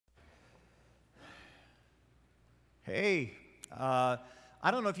Hey, I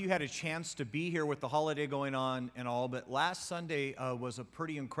don't know if you had a chance to be here with the holiday going on and all, but last Sunday was a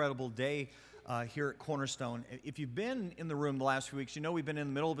pretty incredible day here at Cornerstone. If you've been in the room the last few weeks, you know we've been in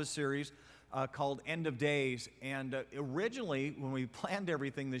the middle of a series called End of Days. And originally, when we planned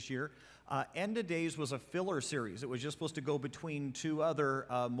everything this year, End of Days was a filler series. It was just supposed to go between two other,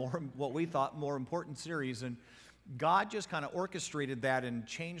 what we thought more important series. And God just kind of orchestrated that and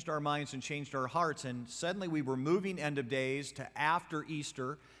changed our minds and changed our hearts. And suddenly we were moving End of Days to after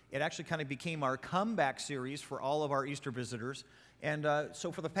Easter. It actually kind of became our comeback series for all of our Easter visitors. And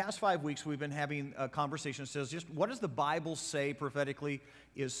so for the past 5 weeks, we've been having a conversation that says, just what does the Bible say prophetically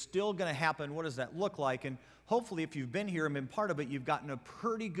is still going to happen? What does that look like? And hopefully, if you've been here and been part of it, you've gotten a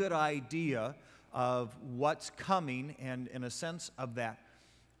pretty good idea of what's coming and in a sense of that.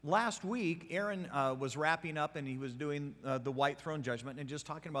 Last week, Aaron was wrapping up and he was doing the white throne judgment and just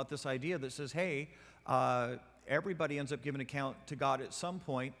talking about this idea that says, hey, everybody ends up giving account to God at some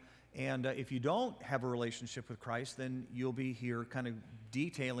point. And if you don't have a relationship with Christ, then you'll be here kind of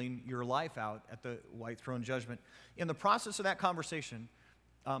detailing your life out at the white throne judgment. In the process of that conversation,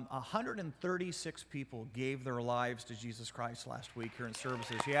 136 people gave their lives to Jesus Christ last week here in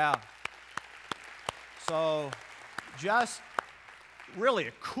services. Yeah. So just really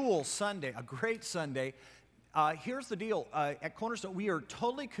a cool Sunday, a great Sunday. Here's the deal. At Cornerstone, we are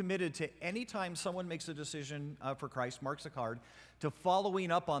totally committed to any time someone makes a decision for Christ, marks a card, to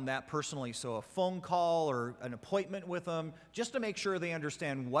following up on that personally. So a phone call or an appointment with them, just to make sure they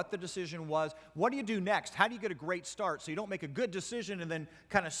understand what the decision was. What do you do next? How do you get a great start so you don't make a good decision and then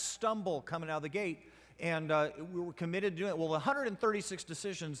kind of stumble coming out of the gate? And we were committed to doing it. Well, 136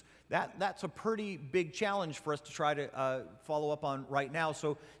 decisions, that's a pretty big challenge for us to try to follow up on right now.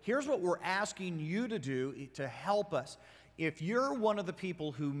 So here's what we're asking you to do to help us. If you're one of the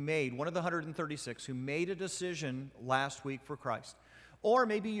people one of the 136 who made a decision last week for Christ, or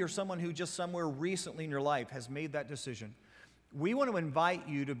maybe you're someone who just somewhere recently in your life has made that decision, we want to invite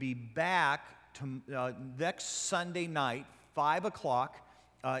you to be back to next Sunday night, 5 o'clock,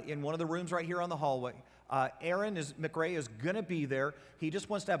 in one of the rooms right here on the hallway. Aaron McRae is going to be there. He just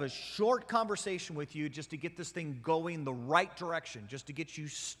wants to have a short conversation with you just to get this thing going the right direction, just to get you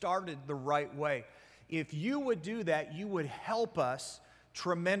started the right way. If you would do that, you would help us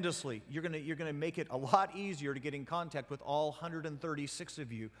tremendously. You're going to make it a lot easier to get in contact with all 136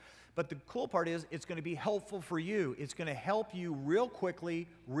 of you. But the cool part is it's going to be helpful for you. It's going to help you real quickly,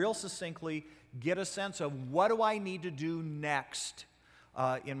 real succinctly get a sense of what do I need to do next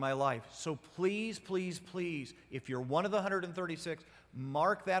in my life. So please, please, please, if you're one of the 136,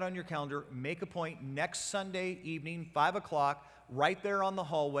 mark that on your calendar. Make a point next Sunday evening, 5 o'clock, right there on the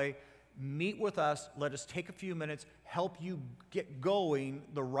hallway. Meet with us. Let us take a few minutes, help you get going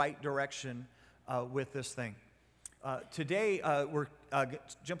the right direction with this thing. Today, we're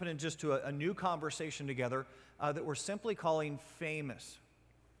jumping in just to a new conversation together that we're simply calling Famous.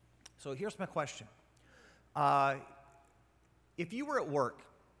 So here's my question. If you were at work,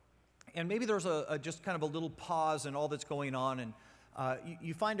 and maybe there's just kind of a little pause in all that's going on, and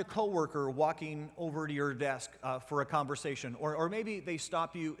you find a coworker walking over to your desk for a conversation, or maybe they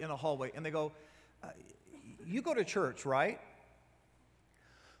stop you in a hallway and they go, you go to church, right?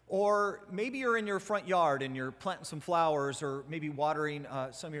 Or maybe you're in your front yard and you're planting some flowers or maybe watering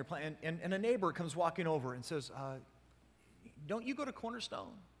some of your plants, and a neighbor comes walking over and says, don't you go to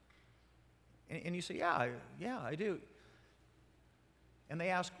Cornerstone? And you say, yeah, I do. And they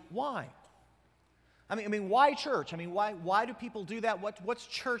ask, why? I mean, why church? I mean, why do people do that? What's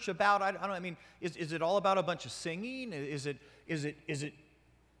church about? I don't know. I mean, is it all about a bunch of singing? Is it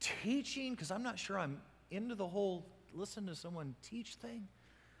teaching? Because I'm not sure I'm into the whole listen to someone teach thing.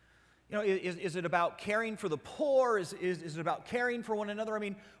 You know, is it about caring for the poor? Is it about caring for one another? I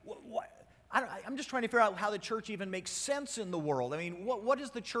mean, I'm just trying to figure out how the church even makes sense in the world. I mean, what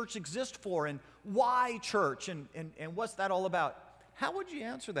does the church exist for, and why church, and what's that all about? How would you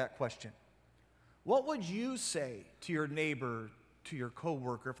answer that question? What would you say to your neighbor, to your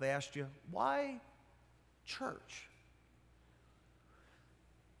coworker, if they asked you, why church?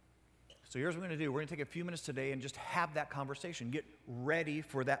 So here's what we're going to do. We're going to take a few minutes today and just have that conversation. Get ready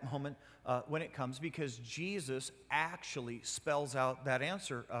for that moment when it comes, because Jesus actually spells out that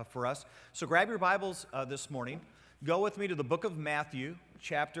answer for us. So grab your Bibles this morning. Go with me to the book of Matthew,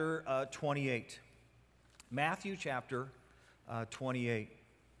 chapter 28. Matthew, chapter 28.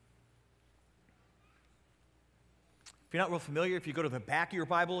 If you're not real familiar, if you go to the back of your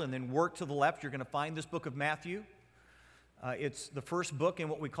Bible and then work to the left, you're going to find this book of Matthew. It's the first book in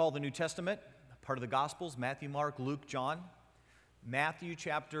what we call the New Testament, part of the Gospels, Matthew, Mark, Luke, John. Matthew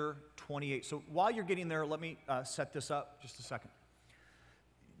chapter 28. So while you're getting there, let me set this up just a second.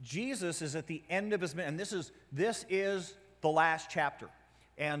 Jesus is at the end of his ministry, and this is the last chapter.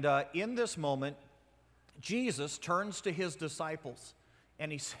 And in this moment, Jesus turns to his disciples,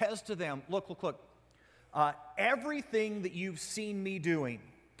 and he says to them, look, everything that you've seen me doing,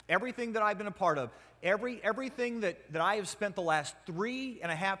 everything that I've been a part of, everything that I have spent the last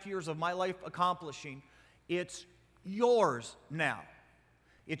 3.5 years of my life accomplishing, it's yours now.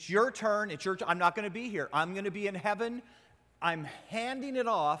 It's your turn. I'm not going to be here. I'm going to be in heaven. I'm handing it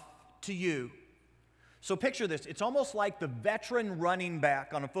off to you. So picture this. It's almost like the veteran running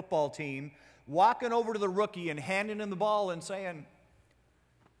back on a football team walking over to the rookie and handing him the ball and saying,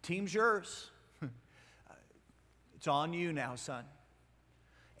 team's yours. It's on you now, son.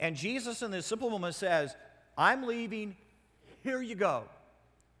 And Jesus in this simple moment says, I'm leaving. Here you go.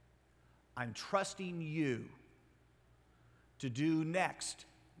 I'm trusting you to do next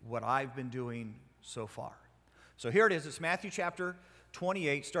what I've been doing so far. So here it is. It's Matthew chapter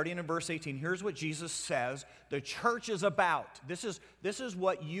 28, starting in verse 18. Here's what Jesus says the church is about. This is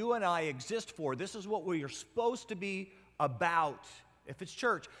what you and I exist for. This is what we are supposed to be about. If it's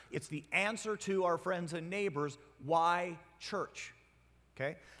church, it's the answer to our friends and neighbors, why church?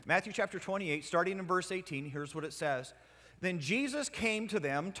 Okay? Matthew chapter 28, starting in verse 18, here's what it says. Then Jesus came to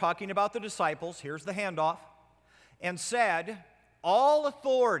them, talking about the disciples, here's the handoff, and said, all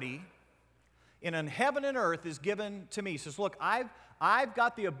authority in heaven and earth is given to me. He says, look, I've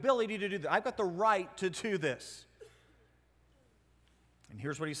got the ability to do this. I've got the right to do this. And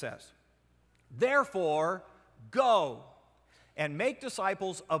here's what he says. Therefore, go and make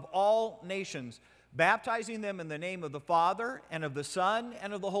disciples of all nations, baptizing them in the name of the Father and of the Son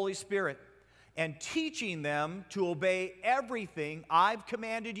and of the Holy Spirit, and teaching them to obey everything I've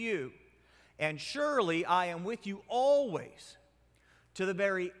commanded you. And surely I am with you always to the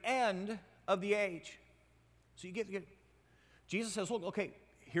very end of the age. So you get Jesus says, look, okay,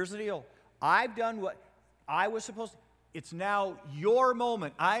 here's the deal. I've done what I was supposed to. It's now your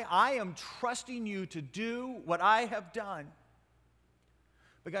moment. I am trusting you to do what I have done.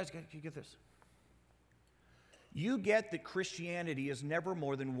 But guys, you get this. You get that Christianity is never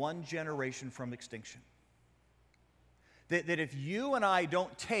more than one generation from extinction. That if you and I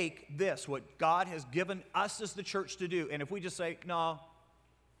don't take this, what God has given us as the church to do, and if we just say, no,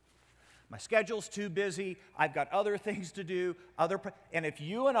 my schedule's too busy, I've got other things to do, and if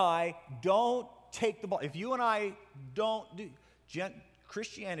you and I don't take the ball, if you and I don't do,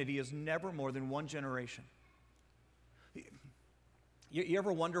 Christianity is never more than one generation. You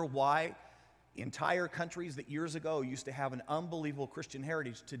ever wonder why entire countries that years ago used to have an unbelievable Christian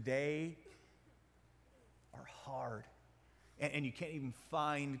heritage today are hard? And you can't even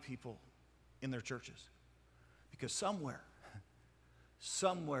find people in their churches. Because somewhere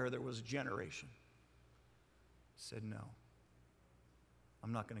there was a generation that said, no,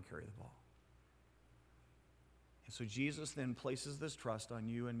 I'm not going to carry the ball. And so Jesus then places this trust on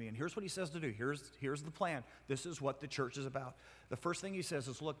you and me. And here's what he says to do. Here's the plan. This is what the church is about. The first thing he says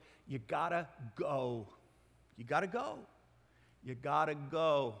is, look, you got to go. You got to go. You got to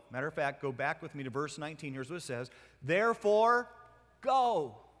go. Matter of fact, go back with me to verse 19. Here's what it says. Therefore,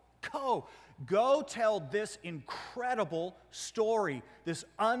 go. Go. Go tell this incredible story, this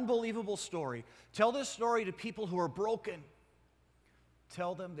unbelievable story. Tell this story to people who are broken.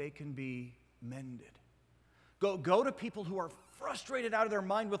 Tell them they can be mended. Go to people who are frustrated out of their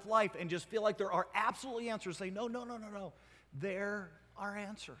mind with life and just feel like there are absolutely answers. Say, no. There are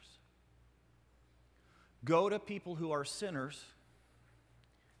answers. Go to people who are sinners,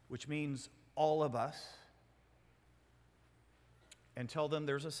 which means all of us, and tell them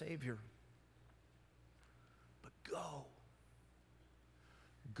there's a Savior. But go.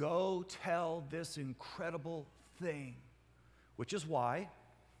 Go tell this incredible thing, which is why,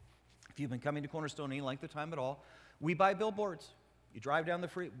 if you've been coming to Cornerstone any length of time at all, we buy billboards. You drive down the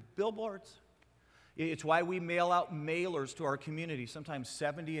free billboards. It's why we mail out mailers to our community, sometimes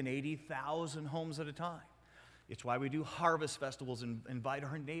 70 and 80,000 homes at a time. It's why we do harvest festivals and invite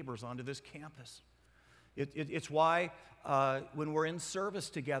our neighbors onto this campus. It's why when we're in service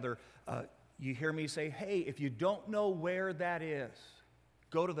together, you hear me say, hey, if you don't know where that is,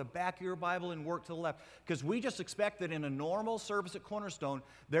 go to the back of your Bible and work to the left. Because we just expect that in a normal service at Cornerstone,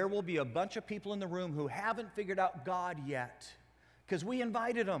 there will be a bunch of people in the room who haven't figured out God yet. Because we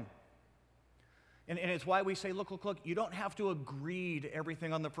invited them. And it's why we say, look, you don't have to agree to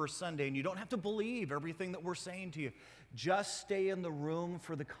everything on the first Sunday, and you don't have to believe everything that we're saying to you. Just stay in the room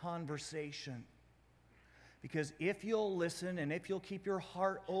for the conversation. Because if you'll listen and if you'll keep your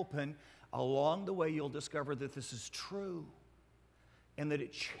heart open, along the way you'll discover that this is true. and that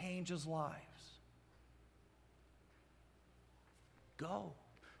it changes lives. Go.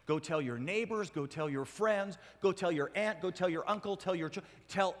 Go tell your neighbors, go tell your friends, go tell your aunt, go tell your uncle,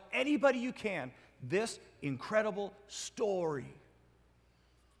 tell anybody you can this incredible story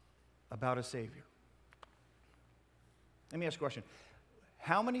about a Savior. Let me ask you a question.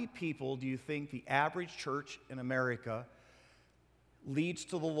 How many people do you think the average church in America leads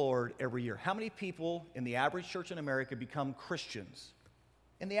to the Lord every year? How many people in the average church in America become Christians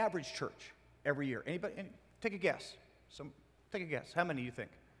in the average church every year? Anybody? Take a guess. Take a guess. How many do you think?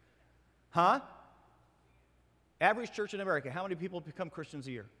 Huh? Average church in America, how many people become Christians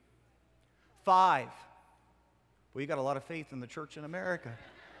a year? 5. Well, you got a lot of faith in the church in America.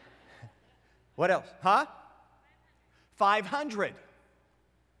 What else? Huh? 500.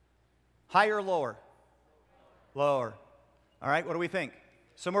 Higher or lower? Lower. All right, what do we think?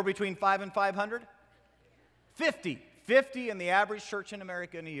 Somewhere between 5 and 500? 50. 50 in the average church in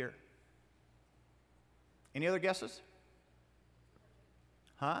America in a year. Any other guesses?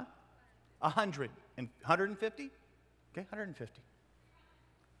 Huh? 100. And 150? Okay, 150.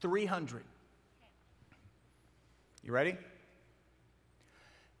 300. You ready?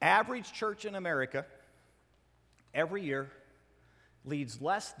 Average church in America every year leads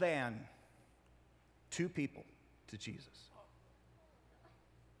less than 2 people to Jesus.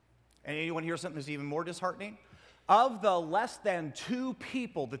 And anyone hear something that's even more disheartening? Of the less than 2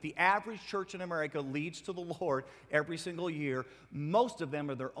 people that the average church in America leads to the Lord every single year, most of them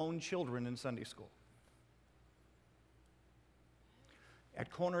are their own children in Sunday school.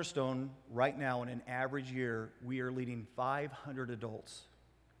 At Cornerstone, right now, in an average year, we are leading 500 adults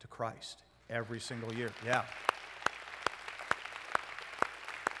to Christ every single year. Yeah.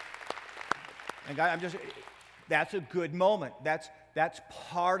 And guys, that's a good moment. That's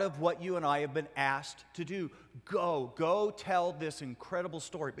part of what you and I have been asked to do. Go tell this incredible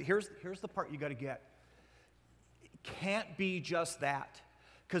story. But here's the part you got to get. It can't be just that.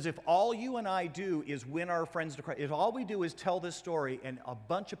 Because if all you and I do is win our friends to Christ, if all we do is tell this story and a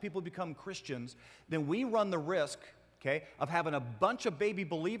bunch of people become Christians, then we run the risk, okay, of having a bunch of baby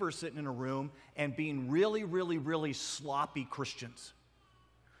believers sitting in a room and being really, really, really sloppy Christians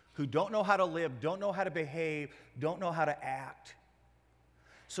who don't know how to live, don't know how to behave, don't know how to act.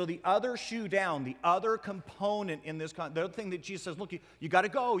 So the other shoe down, the other component in this, the other thing that Jesus says, look, you got to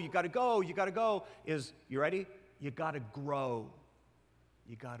go, is, you ready? You got to grow.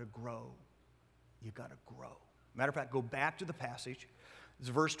 You got to grow. You got to grow. Matter of fact, go back to the passage. It's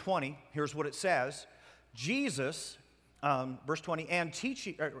verse 20. Here's what it says. Jesus, verse 20, and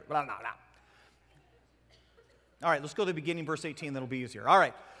teaching, All right, let's go to the beginning, verse 18, that'll be easier. All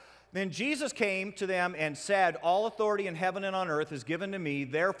right. Then Jesus came to them and said, all authority in heaven and on earth is given to me.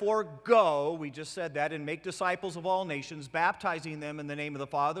 Therefore go, we just said that, and make disciples of all nations, baptizing them in the name of the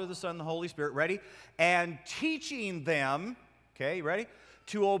Father, the Son, and the Holy Spirit. Ready? And teaching them, okay, you ready?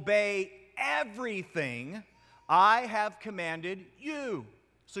 To obey everything I have commanded you.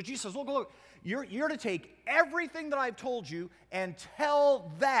 So Jesus says, look, you're to take everything that I've told you and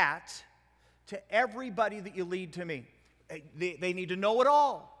tell that to everybody that you lead to me. They need to know it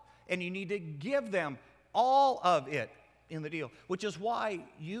all. And you need to give them all of it in the deal, which is why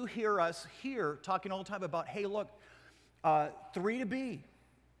you hear us here talking all the time about, hey, look, 3 to be.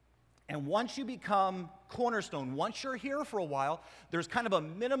 And once you become Cornerstone, once you're here for a while, there's kind of a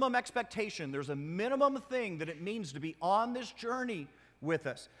minimum expectation. There's a minimum thing that it means to be on this journey with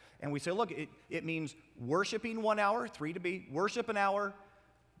us. And we say, look, it means worshiping 1 hour, 3 to be, worship an hour,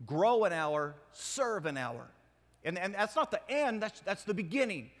 grow an hour, serve an hour. And that's not the end, that's the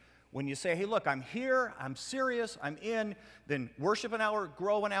beginning. When you say, hey, look, I'm here, I'm serious, I'm in, then worship an hour,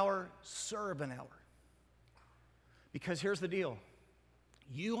 grow an hour, serve an hour. Because here's the deal.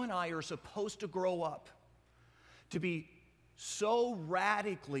 You and I are supposed to grow up to be so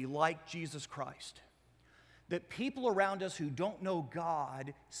radically like Jesus Christ that people around us who don't know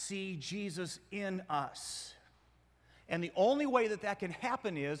God see Jesus in us. And the only way that can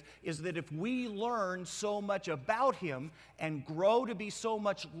happen is that if we learn so much about him and grow to be so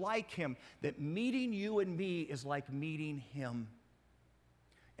much like him, that meeting you and me is like meeting him.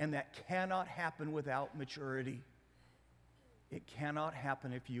 And that cannot happen without maturity. It cannot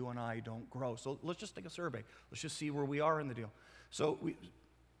happen if you and I don't grow. So let's just take a survey. Let's just see where we are in the deal. So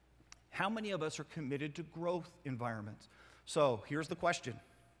how many of us are committed to growth environments? So here's the question.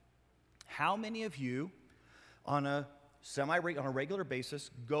 How many of you on a regular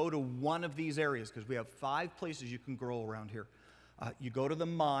basis go to one of these areas? Because we have 5 places you can grow around here. You go to the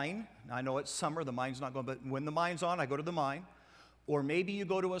mine. Now, I know it's summer, the mine's not going, but when the mine's on, I go to the mine. Or maybe you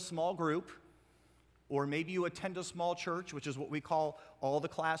go to a small group, or maybe you attend a small church, which is what we call all the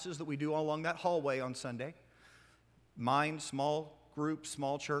classes that we do along that hallway on Sunday. Mine, small group,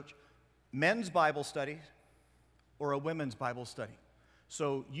 small church, men's Bible study, or a women's Bible study.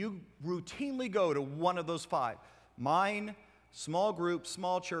 So you routinely go to one of those 5. Mine, small group,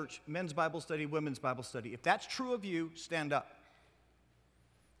 small church, men's Bible study, women's Bible study. If that's true of you, stand up.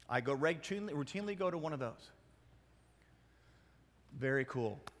 I routinely go to one of those. Very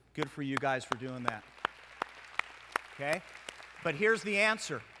cool. Good for you guys for doing that. Okay? But here's the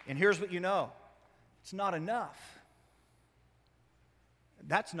answer, and here's what you know. It's not enough.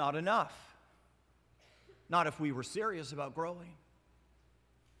 That's not enough. Not if we were serious about growing.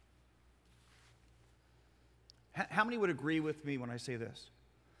 How many would agree with me when I say this?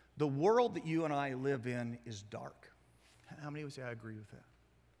 The world that you and I live in is dark. How many would say I agree with that?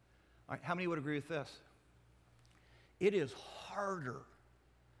 All right, how many would agree with this? It is harder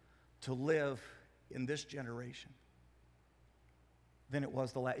to live in this generation than it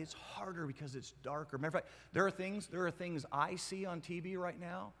was the last. It's harder because it's darker. Matter of fact, there are things I see on TV right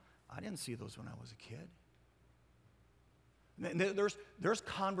now. I didn't see those when I was a kid. There's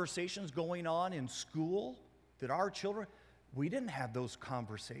conversations going on in school that our children, we didn't have those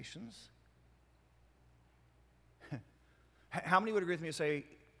conversations. How many would agree with me and say,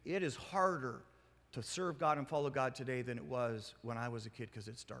 it is harder to serve God and follow God today than it was when I was a kid because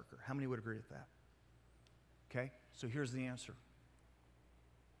it's darker? How many would agree with that? Okay, so here's the answer.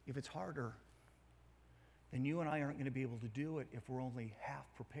 If it's harder, then you and I aren't going to be able to do it if we're only half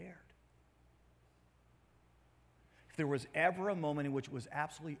prepared. If there was ever a moment in which it was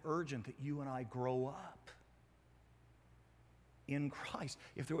absolutely urgent that you and I grow up in Christ,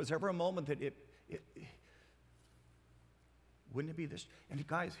 if there was ever a moment that it wouldn't it be this? And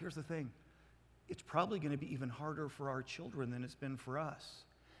guys, here's the thing. It's probably going to be even harder for our children than it's been for us.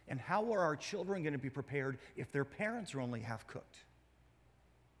 And how are our children going to be prepared if their parents are only half cooked?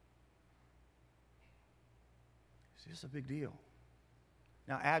 This is a big deal.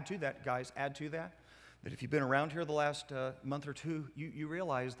 Now add to that, guys, that if you've been around here the last month or two, you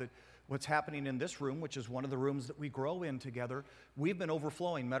realize that what's happening in this room, which is one of the rooms that we grow in together, we've been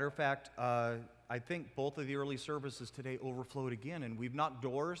overflowing. Matter of fact, I think both of the early services today overflowed again, and we've knocked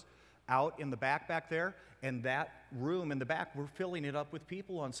doors out in the back there, and that room in the back, we're filling it up with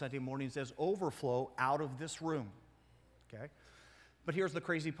people on Sunday mornings as overflow out of this room, okay? But here's the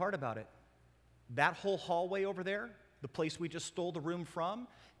crazy part about it. That whole hallway over there, the place we just stole the room from,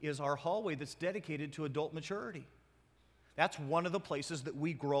 is our hallway that's dedicated to adult maturity. That's one of the places that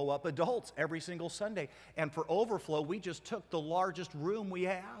we grow up adults every single Sunday. And for overflow, we just took the largest room we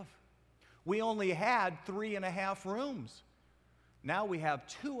have. We only had 3.5 rooms. Now we have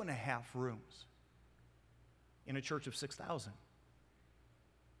 2.5 rooms in a church of 6,000.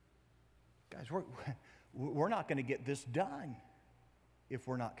 Guys, we're not going to get this done if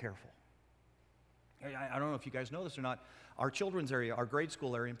we're not careful. I don't know if you guys know this or not. Our children's area, our grade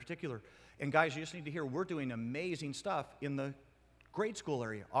school area in particular, and guys, you just need to hear, we're doing amazing stuff in the grade school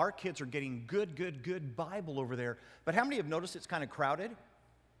area. Our kids are getting good Bible over there. But how many have noticed it's kind of crowded?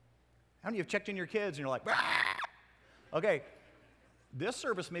 How many have checked in your kids and you're like, bah! Okay, this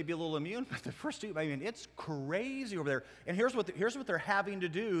service may be a little immune, but the first two, I mean, it's crazy over there. And here's what they're having to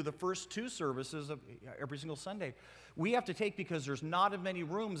do the first 2 services of every single Sunday. We have to take, because there's not as many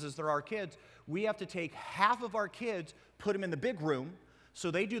rooms as there are kids, we have to take half of our kids, put them in the big room,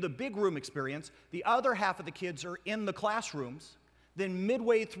 so they do the big room experience. The other half of the kids are in the classrooms. Then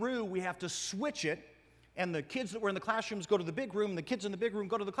midway through, we have to switch it, and the kids that were in the classrooms go to the big room, and the kids in the big room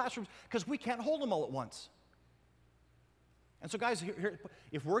go to the classrooms, because we can't hold them all at once. And so guys,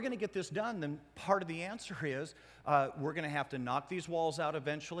 if we're going to get this done, then part of the answer is we're going to have to knock these walls out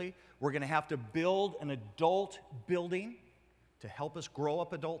eventually. We're going to have to build an adult building to help us grow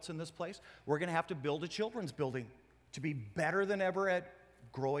up adults in this place. We're going to have to build a children's building to be better than ever at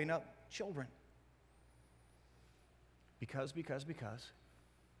growing up children. Because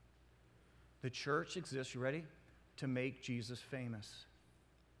the church exists, you ready? To make Jesus famous.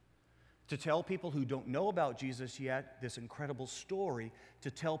 To tell people who don't know about Jesus yet this incredible story,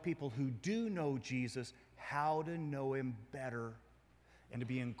 to tell people who do know Jesus how to know him better and to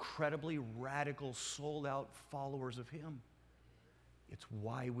be incredibly radical, sold-out followers of him. It's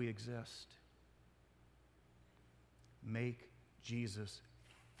why we exist. Make Jesus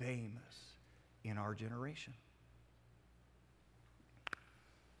famous in our generation.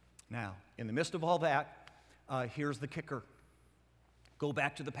 Now, in the midst of all that, here's the kicker. Go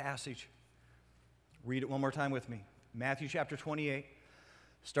back to the passage. Read it one more time with me. Matthew chapter 28,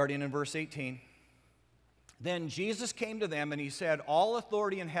 starting in verse 18. Then Jesus came to them and he said, "All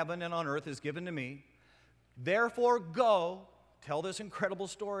authority in heaven and on earth is given to me. Therefore, go, tell this incredible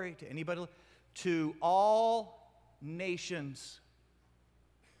story to anybody, to all nations.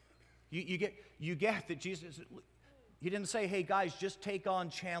 You get that Jesus, he didn't say, hey guys, just take on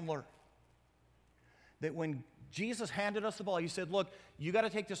Chandler. That when Jesus handed us the ball, he said, look, you got to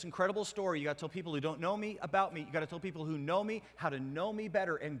take this incredible story. You got to tell people who don't know me about me. You got to tell people who know me how to know me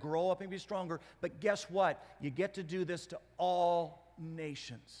better and grow up and be stronger. But guess what? You get to do this to all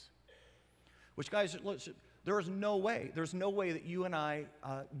nations. Which, guys, there's no way that you and I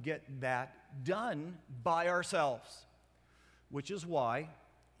get that done by ourselves. Which is why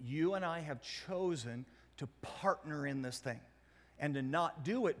you and I have chosen to partner in this thing and to not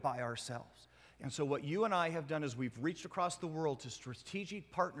do it by ourselves. And so what you and I have done is we've reached across the world to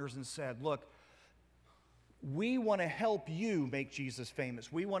strategic partners and said, look, we want to help you make Jesus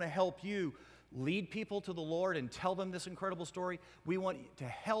famous. We want to help you lead people to the Lord and tell them this incredible story. We want to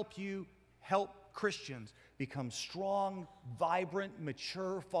help you help Christians become strong, vibrant,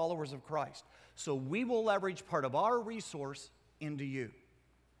 mature followers of Christ. So we will leverage part of our resource into you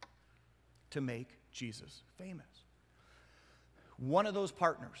to make Jesus famous. One of those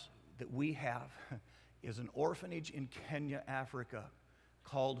partners that we have is an orphanage in Kenya, Africa,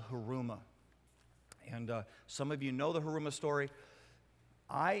 called Huruma. And some of you know the Huruma story.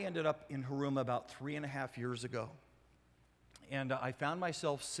 I ended up in Huruma about 3.5 years ago. And I found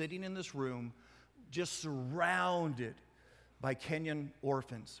myself sitting in this room just surrounded by Kenyan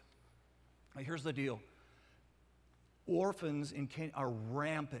orphans. Now, here's the deal. Orphans in Kenya are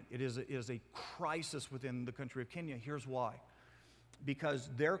rampant. It is a crisis within the country of Kenya. Here's why. Because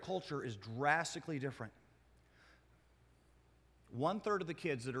their culture is drastically different. 1/3 of the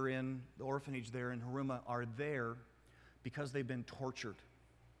kids that are in the orphanage there in Huruma are there because they've been tortured.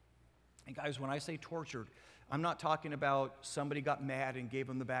 And guys, when I say tortured, I'm not talking about somebody got mad and gave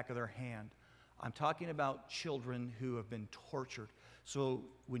them the back of their hand. I'm talking about children who have been tortured. So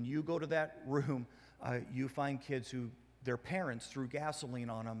when you go to that room, you find kids who their parents threw gasoline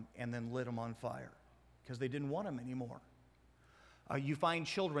on them and then lit them on fire because they didn't want them anymore. You find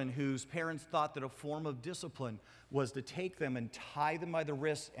children whose parents thought that a form of discipline was to take them and tie them by the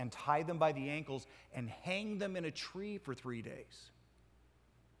wrists and tie them by the ankles and hang them in a tree for 3 days.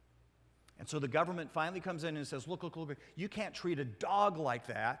 And so the government finally comes in and says, look, you can't treat a dog like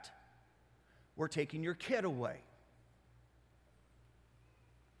that. We're taking your kid away.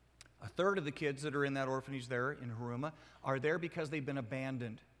 1/3 of the kids that are in that orphanage there in Huruma are there because they've been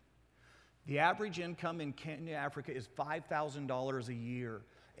abandoned. The average income in Kenya, Africa is $5,000 a year.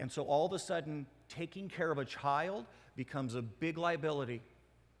 And so all of a sudden, taking care of a child becomes a big liability.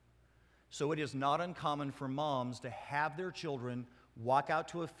 So it is not uncommon for moms to have their children walk out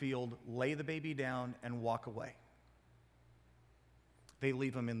to a field, lay the baby down, and walk away. They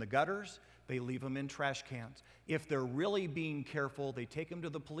leave them in the gutters. They leave them in trash cans. If they're really being careful, they take them to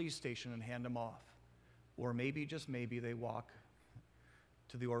the police station and hand them off. Or maybe, just maybe, they walk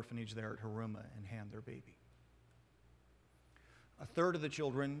to the orphanage there at Huruma and hand their baby. 1/3 of the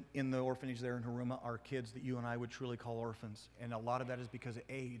children in the orphanage there in Huruma are kids that you and I would truly call orphans. And a lot of that is because of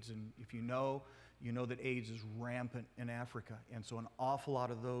AIDS. And if you know that AIDS is rampant in Africa. And so an awful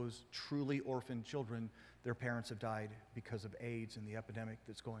lot of those truly orphaned children, their parents have died because of AIDS and the epidemic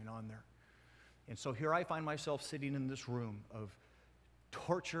that's going on there. And so here I find myself sitting in this room of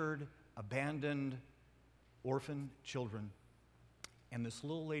tortured, abandoned, orphan children. And this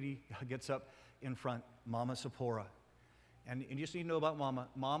little lady gets up in front, Mama Sapora. And you just need to know about Mama.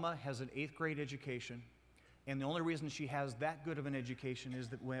 Mama has an 8th grade education. And the only reason she has that good of an education is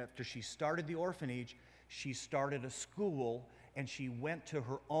that after she started the orphanage, she started a school and she went to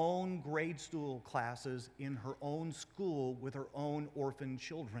her own grade school classes in her own school with her own orphan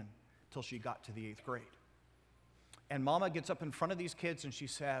children till she got to the 8th grade. And Mama gets up in front of these kids and she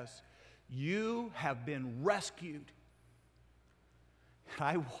says, "You have been rescued." And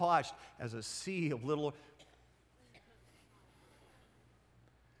I watched as a sea of little...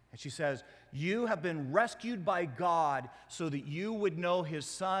 And she says, "You have been rescued by God so that you would know His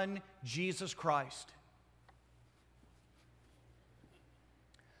Son, Jesus Christ.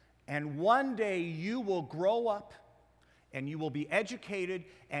 And one day you will grow up and you will be educated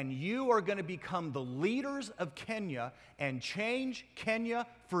and you are going to become the leaders of Kenya and change Kenya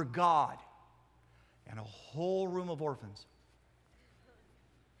for God." And a whole room of orphans.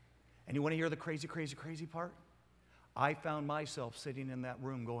 And you want to hear the crazy, crazy, crazy part? I found myself sitting in that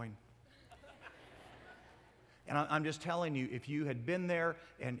room going, and I'm just telling you, if you had been there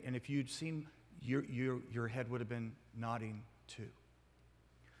and if you'd seen, your head would have been nodding too.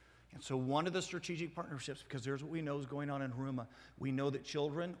 And so one of the strategic partnerships, because here's what we know is going on in Huruma, we know that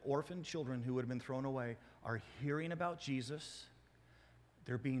children, orphaned children who would have been thrown away, are hearing about Jesus,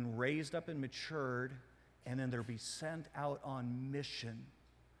 they're being raised up and matured, and then they'll be sent out on mission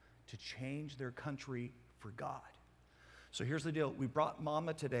to change their country for God. So here's the deal. We brought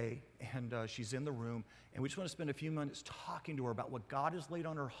Mama today, and she's in the room, and we just want to spend a few minutes talking to her about what God has laid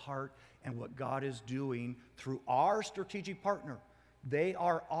on her heart and what God is doing through our strategic partner. They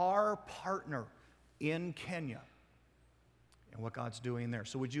are our partner in Kenya and what God's doing there.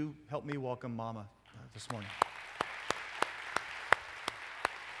 So would you help me welcome Mama this morning?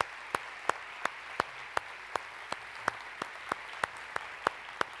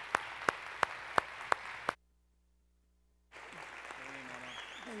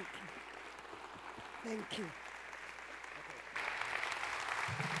 Thank you.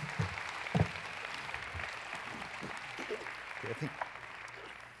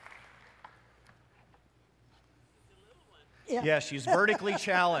 Yeah, she's vertically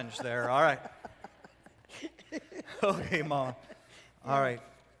challenged there. All right. Okay, Mom. All right.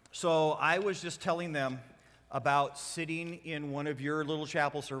 So I was just telling them about sitting in one of your little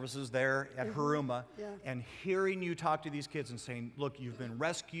chapel services there at Huruma and hearing you talk to these kids and saying, look, you've been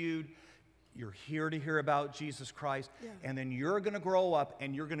rescued. You're here to hear about Jesus Christ. And then you're going to grow up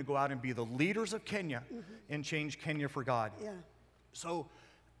and you're going to go out and be the leaders of Kenya and change Kenya for God. So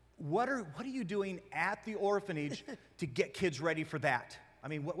what are you doing at the orphanage to get kids ready for that? I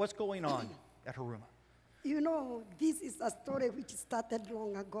mean, what's going on at Huruma? You know, this is a story which started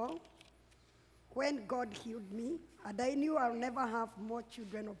long ago when God healed me, and I knew I'll never have more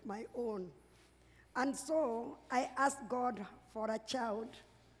children of my own. And so I asked God for a child,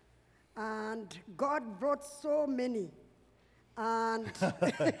 and God brought so many. And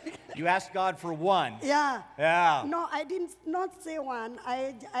you asked God for one. Yeah. No, I did not say one.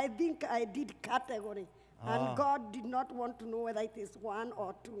 I think I did category. And God did not want to know whether it is one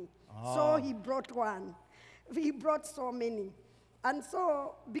or two. So he brought one. He brought so many. And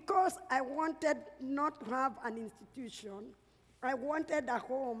so, because I wanted not to have an institution, I wanted a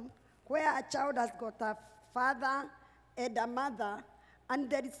home where a child has got a father and a mother, and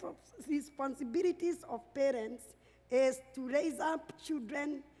the responsibilities of parents is to raise up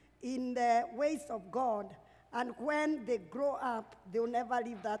children in the ways of God, and when they grow up, they'll never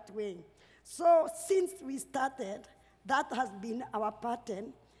live that way. So since we started, that has been our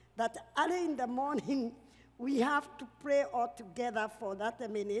pattern, that early in the morning, we have to pray all together for 30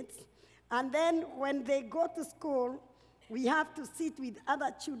 minutes. And then when they go to school, we have to sit with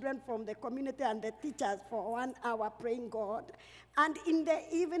other children from the community and the teachers for 1 hour praying God. And in the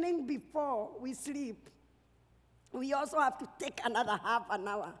evening before we sleep, we also have to take another half an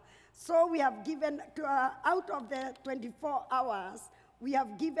hour. So we have given, out of the 24 hours, we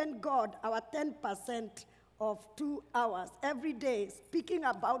have given God our 10% of 2 hours every day, speaking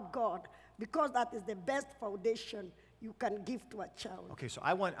about God, because that is the best foundation you can give to a child. Okay, so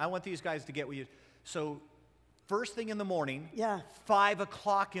I want these guys to get what you. So first thing in the morning, 5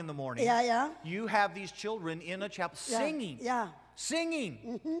 o'clock in the morning, you have these children in a chapel singing.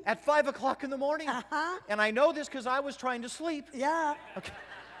 Singing at 5 o'clock in the morning. And I know this because I was trying to sleep. Okay.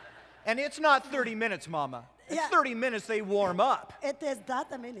 And it's not 30 minutes, Mama. It's 30 minutes they warm up. It is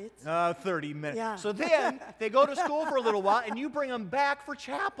 30 minutes. 30 minutes. So then they go to school for a little while and you bring them back for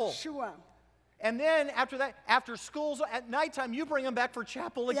chapel. Sure. And then after that, after school's at nighttime, you bring them back for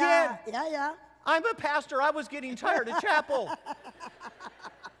chapel again. I'm a pastor. I was getting tired of chapel.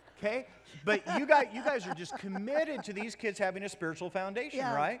 Okay? But you guys are just committed to these kids having a spiritual foundation,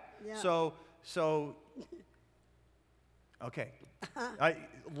 right? So, okay.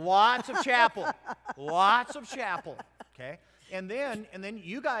 Lots of chapel. Okay? And then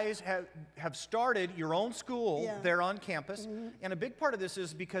you guys have started your own school there on campus. And a big part of this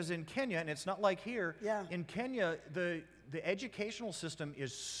is because in Kenya, and it's not like here, in Kenya, the educational system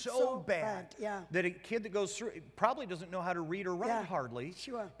is so bad that a kid that goes through it probably doesn't know how to read or write hardly.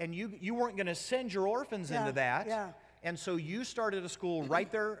 Sure. And you weren't going to send your orphans into that. And so you started a school right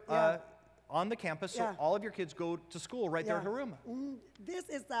there on the campus, so all of your kids go to school right there at Huruma. This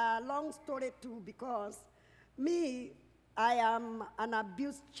is a long story too, because I am an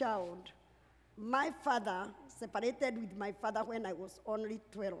abused child. My father separated with my father when I was only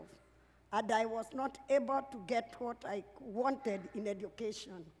 12, and I was not able to get what I wanted in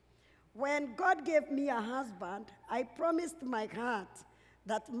education. When God gave me a husband, I promised my heart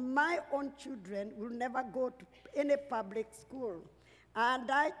that my own children will never go to any public school, and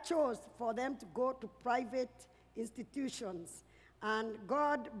I chose for them to go to private institutions. And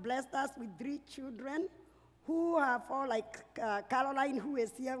God blessed us with 3 children who have all, like Caroline, who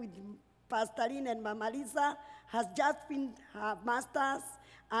is here with Pastor Lynn and Mama Lisa, has just finished her master's,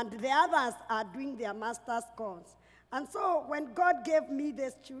 and the others are doing their master's course. And so when God gave me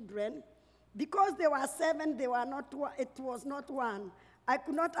these children, because they were 7, they were not. It was not one. I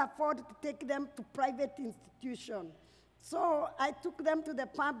could not afford to take them to private institution. So I took them to the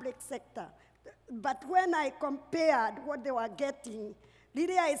public sector. But when I compared what they were getting,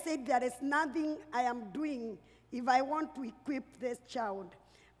 really I said there is nothing I am doing if I want to equip this child.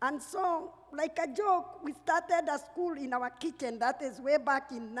 And so, like a joke, we started a school in our kitchen. That is way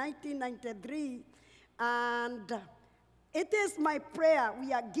back in 1993. And it is my prayer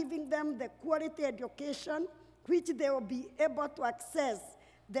we are giving them the quality education which they will be able to access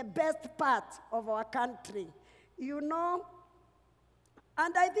the best part of our country. You know,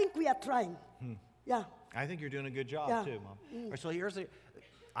 and I think we are trying. Yeah. I think you're doing a good job too, Mom. All right, so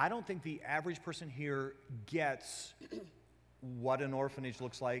I don't think the average person here gets what an orphanage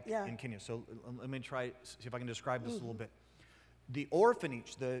looks like in Kenya. So let me try, see if I can describe this a little bit. The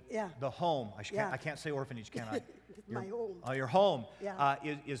orphanage, the home, I can't say orphanage, can I? My home. Your home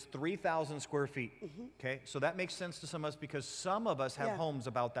is 3,000 square feet, okay? So that makes sense to some of us because some of us have homes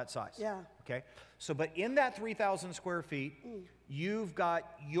about that size, okay? So, but in that 3,000 square feet, you've got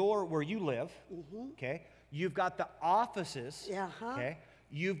where you live, okay? You've got the offices, okay?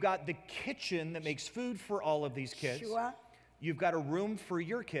 You've got the kitchen that makes food for all of these kids. Sure. You've got a room for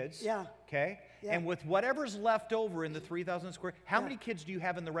your kids, okay? Yeah. And with whatever's left over in the 3,000 square, how many kids do you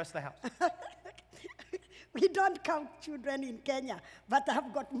have in the rest of the house? We don't count children in Kenya, but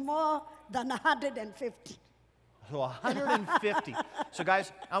I've got more than 150. So 150. So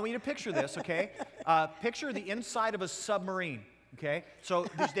guys, I want you to picture this, okay? Picture the inside of a submarine, okay? So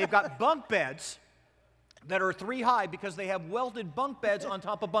they've got bunk beds that are 3 high because they have welded bunk beds on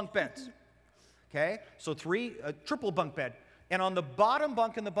top of bunk beds, okay? So triple bunk bed. And on the bottom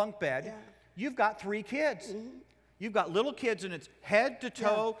bunk in the bunk bed, you've got 3 kids. You've got little kids, and it's head to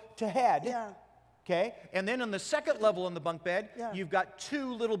toe to head. Okay? And then on the second level in the bunk bed, you've got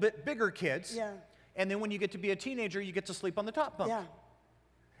 2 little bit bigger kids. And then when you get to be a teenager, you get to sleep on the top bunk.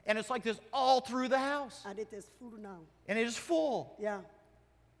 And it's like this all through the house. And it is full now. And it is full. Yeah.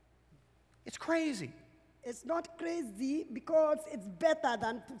 It's crazy. It's not crazy because it's better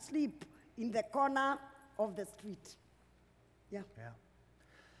than to sleep in the corner of the street. Yeah.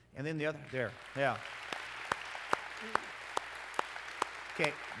 And then the other,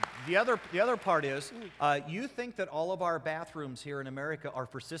 Okay, the other part is, you think that all of our bathrooms here in America are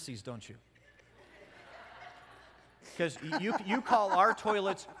for sissies, don't you? Because you call our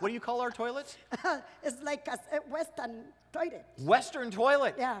toilets, what do you call our toilets? It's like a Western toilet. Western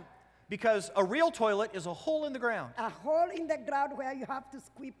toilet. Yeah. Because a real toilet is a hole in the ground. A hole in the ground where you have to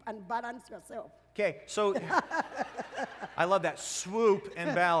sweep and balance yourself. Okay, so I love that, swoop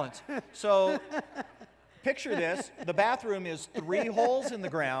and balance. So picture this, the bathroom is 3 holes in the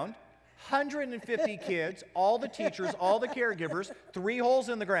ground, 150 kids, all the teachers, all the caregivers, 3 holes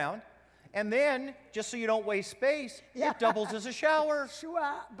in the ground, and then, just so you don't waste space, it doubles as a shower.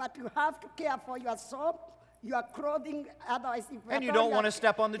 Sure, but you have to care for your soap, your clothing, otherwise if and you don't want to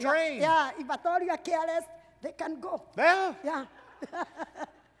step on the drain. Yeah, if at all you are careless, they can go. Yeah.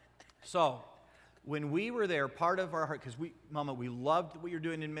 So, when we were there, part of our heart, because Mama, we loved what you're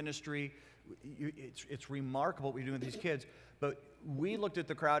doing in ministry. It's remarkable what you're doing with these kids. But we looked at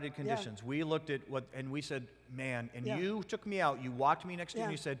the crowded conditions. We looked at and we said, man, and you took me out. You walked me next to you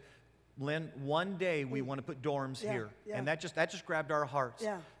and you said, Lynn, one day we want to put dorms here. And that just grabbed our hearts.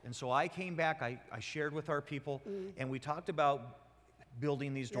 And so I came back, I shared with our people, and we talked about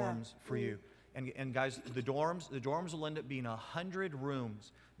building these dorms for you. And guys, the dorms will end up being 100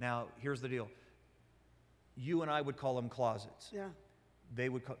 rooms. Now, here's the deal. You and I would call them closets. They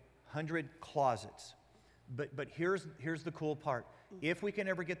would call 100 closets. But here's the cool part. If we can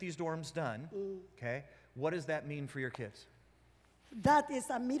ever get these dorms done, okay, what does that mean for your kids? That is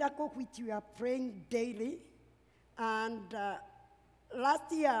a miracle which we are praying daily. And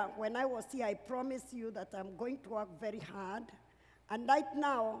last year, when I was here, I promised you that I'm going to work very hard. And right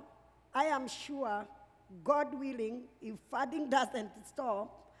now, I am sure, God willing, if funding doesn't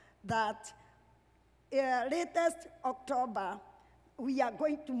stop, that latest October, we are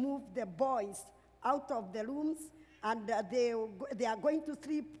going to move the boys out of the rooms, and they are going to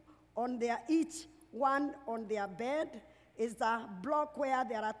sleep on each one on their bed. It's a block where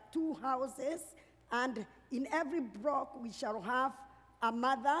there are 2 houses, and in every block we shall have a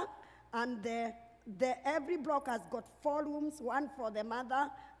mother, and every block has got 4 rooms, 1 for the mother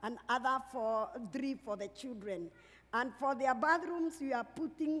and other 3 for the children. And for their bathrooms, we are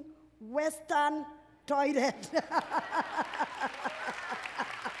putting Western toilet.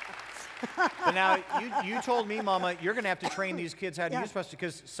 But now, you told me, Mama, you're going to have to train these kids how to Yeah. use plastic,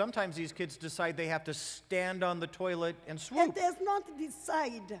 because sometimes these kids decide they have to stand on the toilet and And swoop. there's not this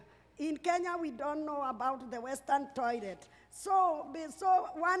side. In Kenya, we don't know about the Western toilet. So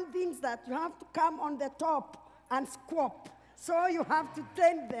one thing is that you have to come on the top and squat. So you have to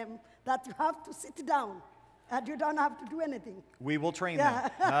train them that you have to sit down and you don't have to do anything. We will train Yeah.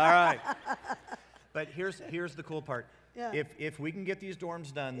 them. All right. But here's the cool part. Yeah. If we can get these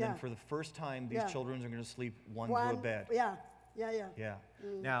dorms done, Yeah. then for the first time, these Yeah. children are going to sleep one to a bed. Yeah. Yeah.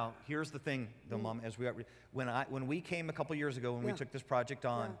 Now, here's the thing, though, Mom. As when we came a couple years ago, when we Yeah. took this project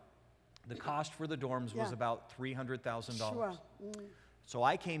on, the cost for the dorms was Yeah. about $300,000. Sure. So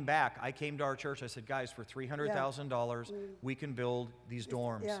I came to our church. I said, guys, for $300,000, we can build these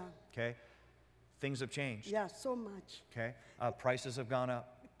dorms. Yeah. Okay. Things have changed. Yeah, so much. Okay. Prices have gone up.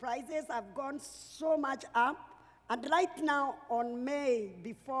 Prices have gone so much up. And right now, on May,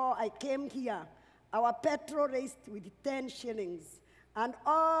 before I came here, our petrol raised with 10 shillings. And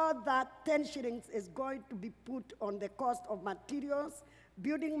all that 10 shillings is going to be put on the cost of materials,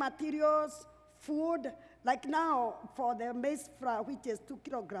 building materials, food. Like now, for the maize flour, which is 2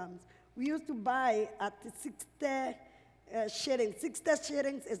 kilograms, we used to buy at 60 shillings. 60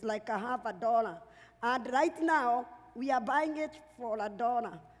 shillings is like a half a dollar. And right now, we are buying it for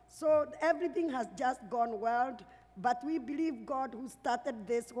 $1. So everything has just gone well, but we believe God who started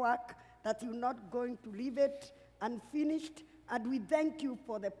this work, that you're not going to leave it unfinished. And we thank you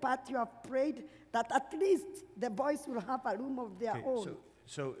for the part you have prayed, that at least the boys will have a room of their Okay, own.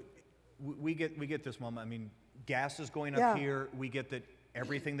 so we get this, Mama. I mean, gas is going Yeah. up here. We get that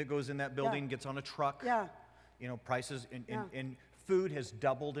everything that goes in that building gets on a truck. Yeah. You know, prices Yeah. and food has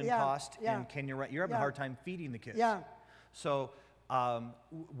doubled in Yeah, cost yeah. in Kenya. Right? You're having a Yeah. hard time feeding the kids. Yeah. So,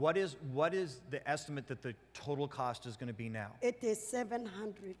 what is the estimate that the total cost is going to be now? It is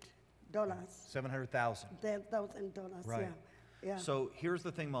 $700. $700,000. $10,000. Right. Yeah. So here's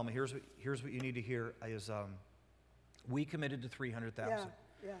the thing, Mama. Here's what you need to hear is we committed to $300,000.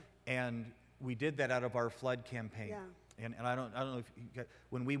 Yeah. And we did that out of our flood campaign. Yeah. And I don't know if you got,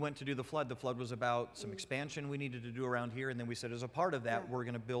 when we went to do the flood was about some expansion we needed to do around here, and then we said as a part of that, Yeah. we're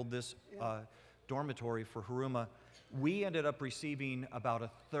going to build this dormitory for Huruma. We ended up receiving about a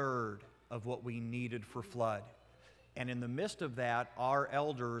third of what we needed for flood. And in the midst of that, our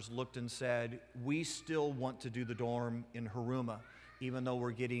elders looked and said, we still want to do the dorm in Huruma, even though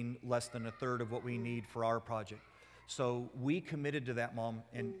we're getting less than a third of what we need for our project. So we committed to that, Mom,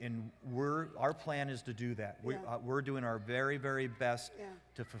 and our plan is to do that. We're doing our very, very best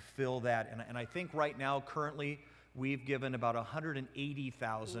to fulfill that. And I think right now, currently, we've given about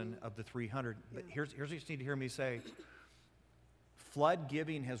 180,000 of the 300. But here's what you need to hear me say. Flood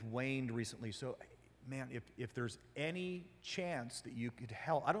giving has waned recently. So, man, if there's any chance that you could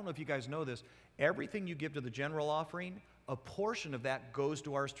help, I don't know if you guys know this, everything you give to the general offering, a portion of that goes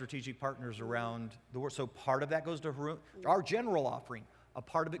to our strategic partners around the world. So part of that goes to Huruma, our general offering. A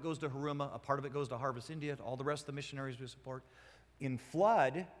part of it goes to Huruma, a part of it goes to Harvest India, all the rest of the missionaries we support. In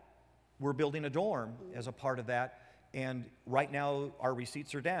flood, we're building a dorm as a part of that. And right now, our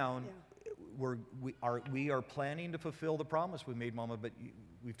receipts are down. We are planning to fulfill the promise we made, Mama, but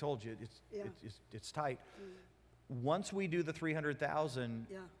we've told you it's tight. Once we do the 300,000,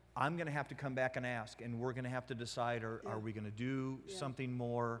 I'm going to have to come back and ask, and we're going to have to decide: are we going to do something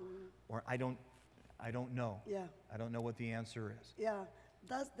more, or I don't know. Yeah. I don't know what the answer is. Yeah,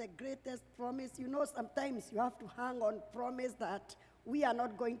 that's the greatest promise. You know, sometimes you have to hang on promise that we are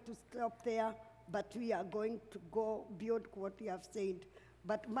not going to stop there, but we are going to go beyond what you have said.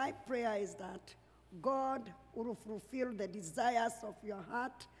 But my prayer is that God will fulfill the desires of your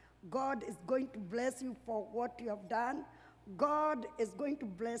heart. God is going to bless you for what you have done. God is going to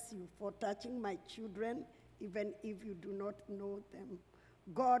bless you for touching my children, even if you do not know them.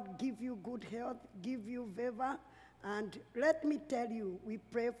 God give you good health, give you favor, and let me tell you, we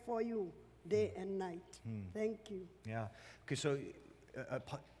pray for you day and night. Thank you. Yeah. Okay. So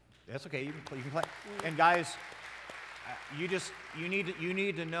that's okay. You can play. And guys, you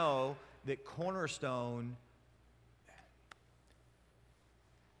need to know that Cornerstone,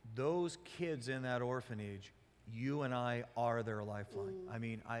 those kids in that orphanage, you and I are their lifeline. I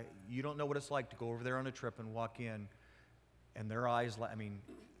mean, you don't know what it's like to go over there on a trip and walk in, and their eyes. I mean,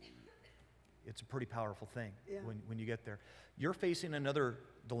 it's a pretty powerful thing when you get there. You're facing another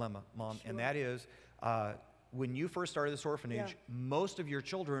dilemma, Mom, and that is. When you first started this orphanage, most of your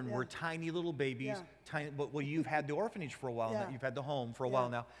children were tiny little babies. Well, you've had the orphanage for a while now. You've had the home for a while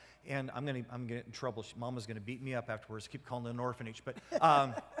now, and I'm gonna get in trouble. Mama's gonna beat me up afterwards. Keep calling it an orphanage, but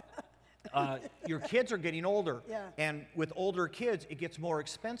Your kids are getting older. Yeah. And with older kids, it gets more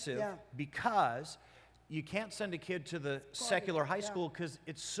expensive Yeah. because you can't send a kid to the secular high yeah. school because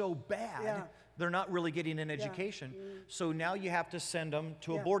it's so bad. Yeah. They're not really getting an education. So now you have to send them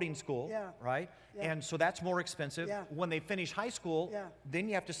to a Yeah. boarding school, Yeah. right? Yeah. And so that's more expensive. Yeah. When they finish high school, Yeah. then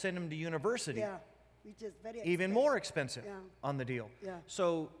you have to send them to university. Yeah, which is very Even expensive. more expensive Yeah. on the deal. Yeah.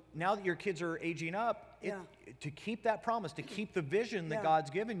 So now that your kids are aging up, Yeah. to keep that promise, to keep the vision that Yeah. God's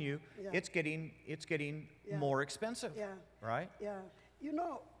given you, Yeah. it's getting Yeah. more expensive, Yeah. right? Yeah. You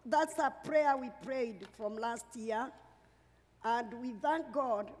know, that's a prayer we prayed from last year. And we thank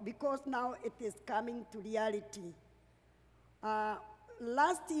God because now it is coming to reality.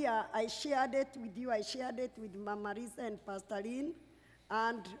 Last year, I shared it with you. I shared it with Mama Risa and Pastor Lynn.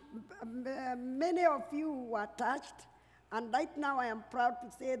 And many of you were touched. And right now, I am proud to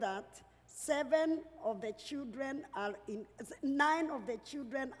say that 9 of the children are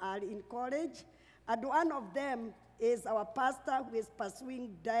in college. And one of them is our pastor who is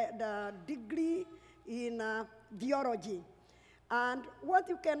pursuing the degree in theology. And what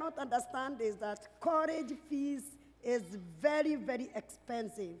you cannot understand is that college fees is very, very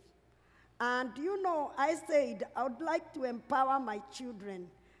expensive. And you know, I said I would like to empower my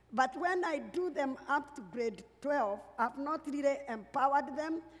children. But when I do them up to grade 12, I've not really empowered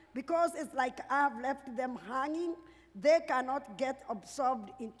them because it's like I've left them hanging. They cannot get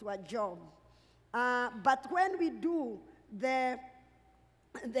absorbed into a job. But when we do the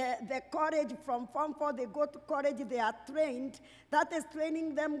college from Form 4, they go to college, they are trained. That is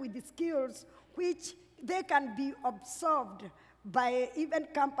training them with the skills which they can be absorbed by even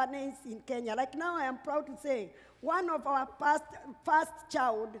companies in Kenya. Like now, I am proud to say, one of our first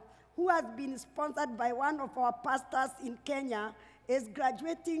child, who has been sponsored by one of our pastors in Kenya, is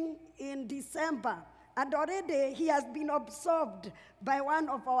graduating in December. And already he has been absorbed by one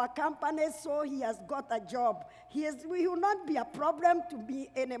of our companies, so he has got a job. He will not be a problem to me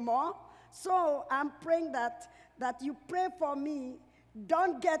anymore. So I'm praying that you pray for me.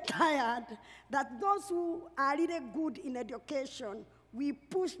 Don't get tired. That those who are really good in education, we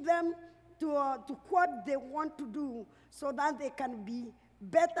push them to what they want to do so that they can be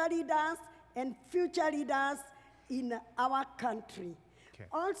better leaders and future leaders in our country. Okay.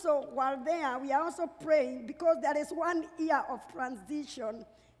 Also, while there, we are also praying because there is 1 year of transition.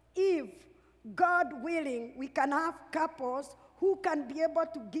 If, God willing, we can have couples who can be able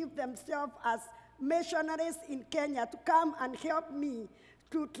to give themselves as missionaries in Kenya to come and help me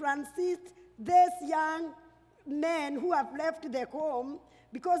to transit these young men who have left their home,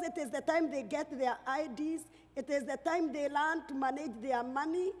 because it is the time they get their IDs, it is the time they learn to manage their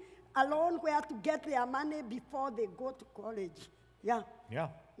money alone, where to get their money before they go to college. Yeah. Yeah.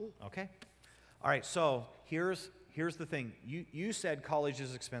 Okay. All right. So here's the thing. You said college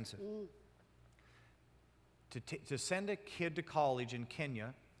is expensive. To send a kid to college in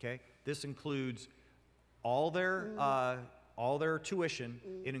Kenya, okay, this includes all their tuition.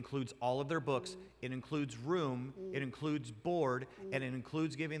 It includes all of their books. It includes room. It includes board, and it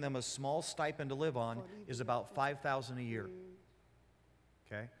includes giving them a small stipend to live on. Is about $5,000 a year.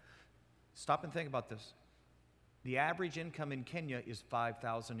 Okay. Stop and think about this. The average income in Kenya is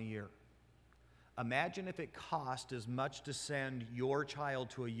 $5,000 a year. Imagine if it cost as much to send your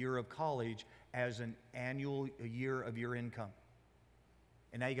child to a year of college as a year of your income.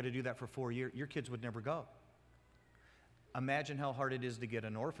 And now you got to do that for 4 years. Your kids would never go. Imagine how hard it is to get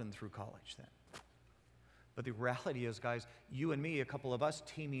an orphan through college then. But the reality is, guys, you and me, a couple of us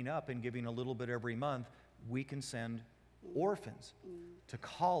teaming up and giving a little bit every month, we can send orphans to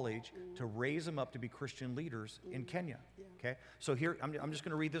college to raise them up to be Christian leaders in Kenya. Okay? So here, I'm just going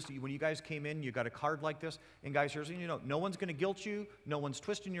to read this. When you guys came in, you got a card like this. And guys, here's, no one's going to guilt you. No one's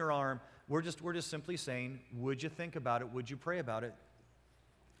twisting your arm. We're just simply saying, would you think about it? Would you pray about it?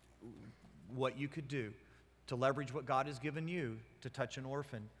 What you could do to leverage what God has given you to touch an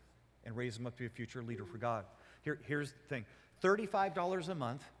orphan and raise them up to be a future leader for God. Here's the thing. $35 a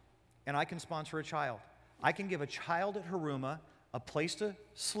month, and I can sponsor a child. I can give a child at Huruma a place to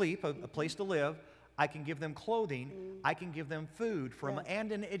sleep, a place to live. I can give them clothing. I can give them food for a month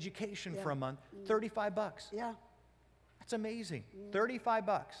and an education for a month. $35. Yeah. That's amazing.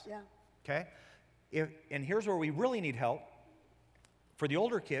 $35. Yeah. Okay? And here's where we really need help. For the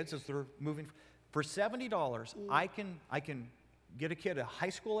older kids, as they're moving, for $70, I can get a kid a high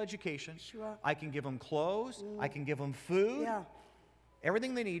school education. Sure. I can give them clothes. I can give them food. Yeah.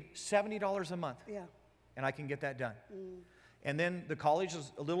 Everything they need, $70 a month. Yeah. And I can get that done. And then the college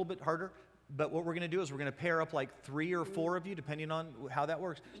is a little bit harder, but what we're going to do is we're going to pair up like 3 or 4 of you, depending on how that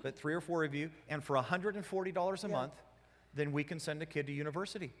works, but 3 or 4 of you, and for $140 a month, then we can send a kid to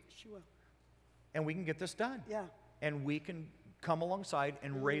university. Sure. and we can get this done. Yeah. And we can come alongside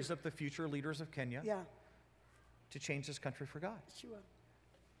and raise up the future leaders of Kenya Yeah. to change this country for God. Sure.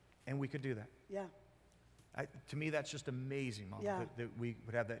 And we could do that. Yeah. To me, that's just amazing, Mom, Yeah. that we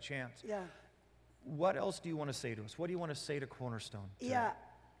would have that chance. Yeah. What else do you want to say to us? What do you want to say to Cornerstone today? Yeah.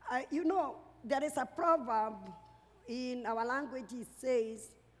 There is a proverb in our language. It says,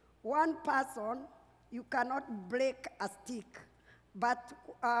 one person, you cannot break a stick. But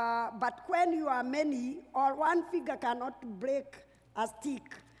when you are many, or one finger cannot break a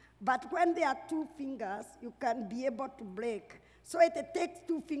stick. But when there are two fingers, you can be able to break. So it takes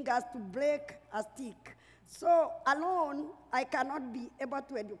two fingers to break a stick. So alone, I cannot be able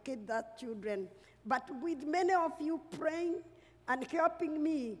to educate those children. But with many of you praying and helping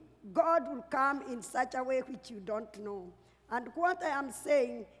me, God will come in such a way which you don't know. And what I am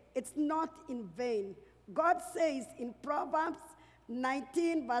saying, it's not in vain. God says in Proverbs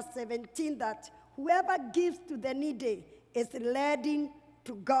 19, verse 17, that whoever gives to the needy is lending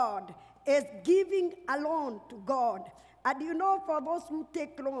to God, is giving a loan to God. And for those who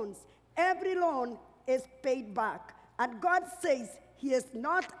take loans, every loan is paid back. And God says he is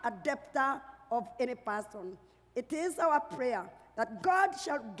not a debtor of any person. It is our prayer that God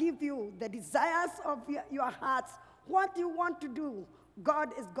shall give you the desires of your hearts. What you want to do,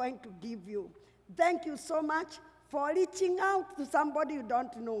 God is going to give you. Thank you so much for reaching out to somebody you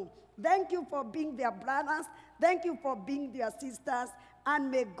don't know. Thank you for being their brothers. Thank you for being their sisters.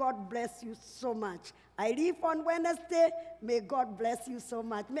 And may God bless you so much. I leave on Wednesday. May God bless you so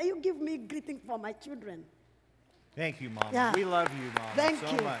much. May you give me greetings for my children. Thank you, Mama. Yeah. We love you, Mama, Thank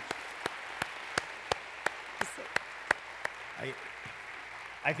so you. much.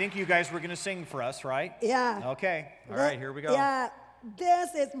 I think you guys were going to sing for us, right? Yeah. Okay. All right, here we go. Yeah.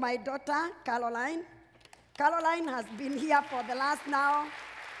 This is my daughter, Caroline. Caroline has been here for the last now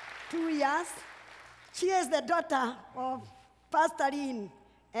 2 years. She is the daughter of Pastor Lynn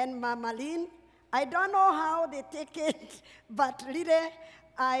and Mama Lynn. I don't know how they take it, but really,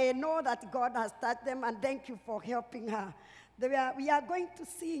 I know that God has touched them, and thank you for helping her. We are going to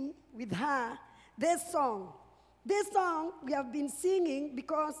sing with her this song. This song we have been singing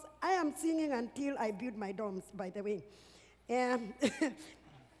because I am singing until I build my domes, by the way. And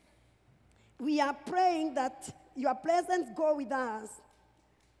we are praying that your presence go with us,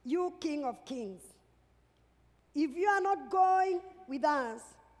 you King of Kings. If you are not going with us,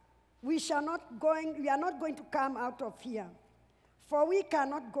 we are not going to come out of here. For we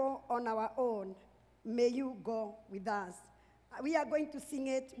cannot go on our own. May you go with us. We are going to sing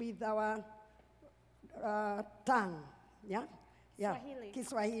it with our tongue. Yeah? Yeah. Swahili.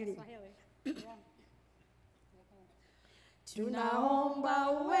 Kiswahili. Swahili.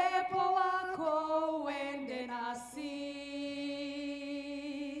 Tunaomba uwepo wako uende nasi,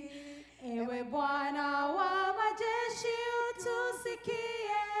 ewe Bwana wa majeshi,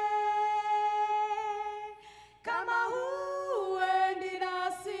 utusikie. Kama huendi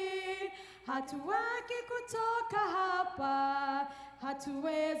nasi, hatuwaki kutoka hapa,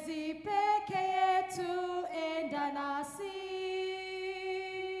 hatuwezi peke yetu, enda nasi.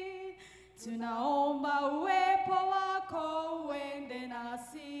 Tunaomba uwepo wako uende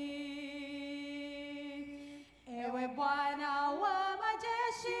nasi, ewe Bwana wa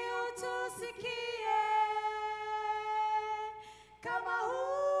majeshi, utusikie. Kama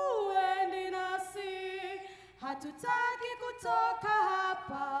huendi nasi, hatutaki kutoka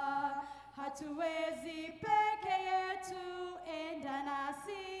hapa, hatuwezi peke yetu, enda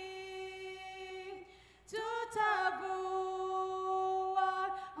nasi. Tutavua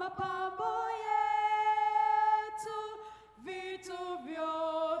mapambo yetu, vitu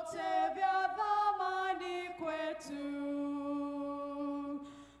vyote vya thamani kwetu.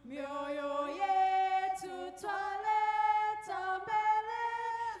 Mioyo yetu twaleta mbele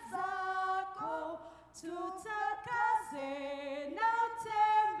zako, tutakase na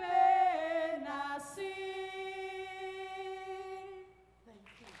utembee nasi.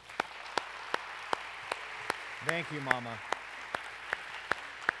 Thank you, Mama.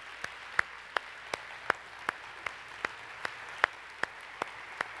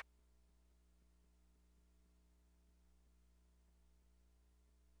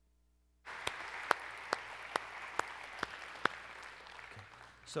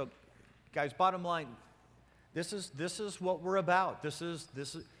 So, guys, bottom line, this is what we're about. This is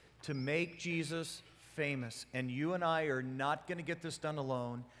to make Jesus famous. And you and I are not going to get this done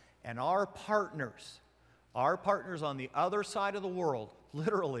alone. And our partners on the other side of the world,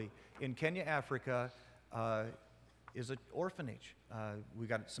 literally in Kenya, Africa, is an orphanage. We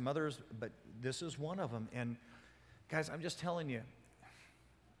got some others, but this is one of them. And guys, I'm just telling you,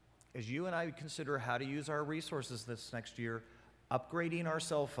 as you and I consider how to use our resources this next year, upgrading our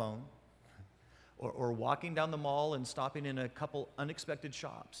cell phone, or walking down the mall and stopping in a couple unexpected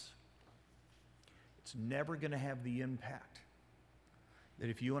shops, it's never going to have the impact that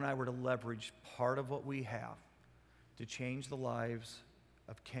if you and I were to leverage part of what we have to change the lives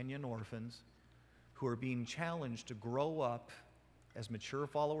of Kenyan orphans who are being challenged to grow up as mature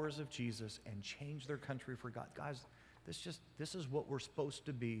followers of Jesus and change their country for God. Guys, this is what we're supposed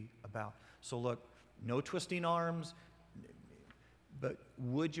to be about. So look, no twisting arms, but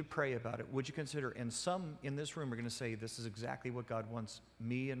would you pray about it? Would you consider? And some in this room are going to say, this is exactly what God wants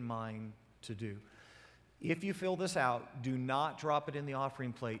me and mine to do. If you fill this out, do not drop it in the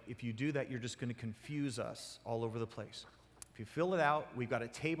offering plate. If you do that, you're just going to confuse us all over the place. If you fill it out, we've got a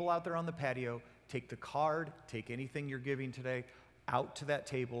table out there on the patio. Take the card, take anything you're giving today out to that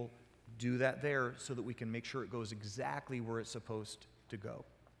table. Do that there so that we can make sure it goes exactly where it's supposed to go.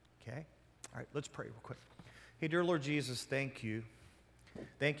 Okay? All right, let's pray real quick. Hey, dear Lord Jesus, thank you.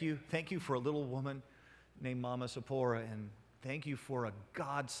 Thank you for a little woman named Mama Sapora, and thank you for a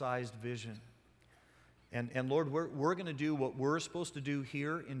God-sized vision. And Lord, we're going to do what we're supposed to do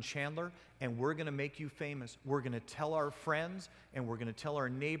here in Chandler, and we're going to make you famous. We're going to tell our friends, and we're going to tell our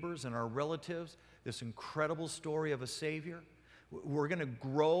neighbors and our relatives this incredible story of a Savior. We're going to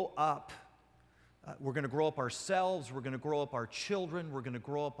grow up. We're going to grow up ourselves. We're going to grow up our children. We're going to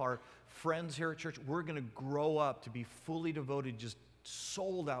grow up our friends here at church. We're going to grow up to be fully devoted, just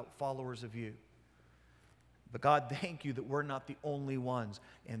sold out followers of you. But God, thank you that we're not the only ones.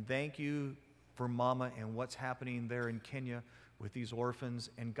 And thank you for Mama and what's happening there in Kenya with these orphans.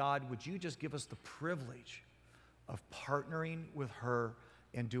 And God, would you just give us the privilege of partnering with her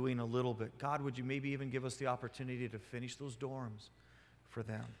and doing a little bit. God, would you maybe even give us the opportunity to finish those dorms for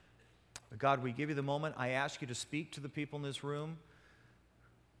them? But God, we give you the moment. I ask you to speak to the people in this room,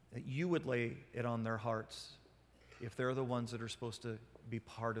 that you would lay it on their hearts if they're the ones that are supposed to be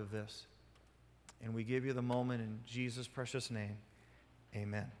part of this. And we give you the moment in Jesus' precious name.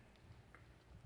 Amen.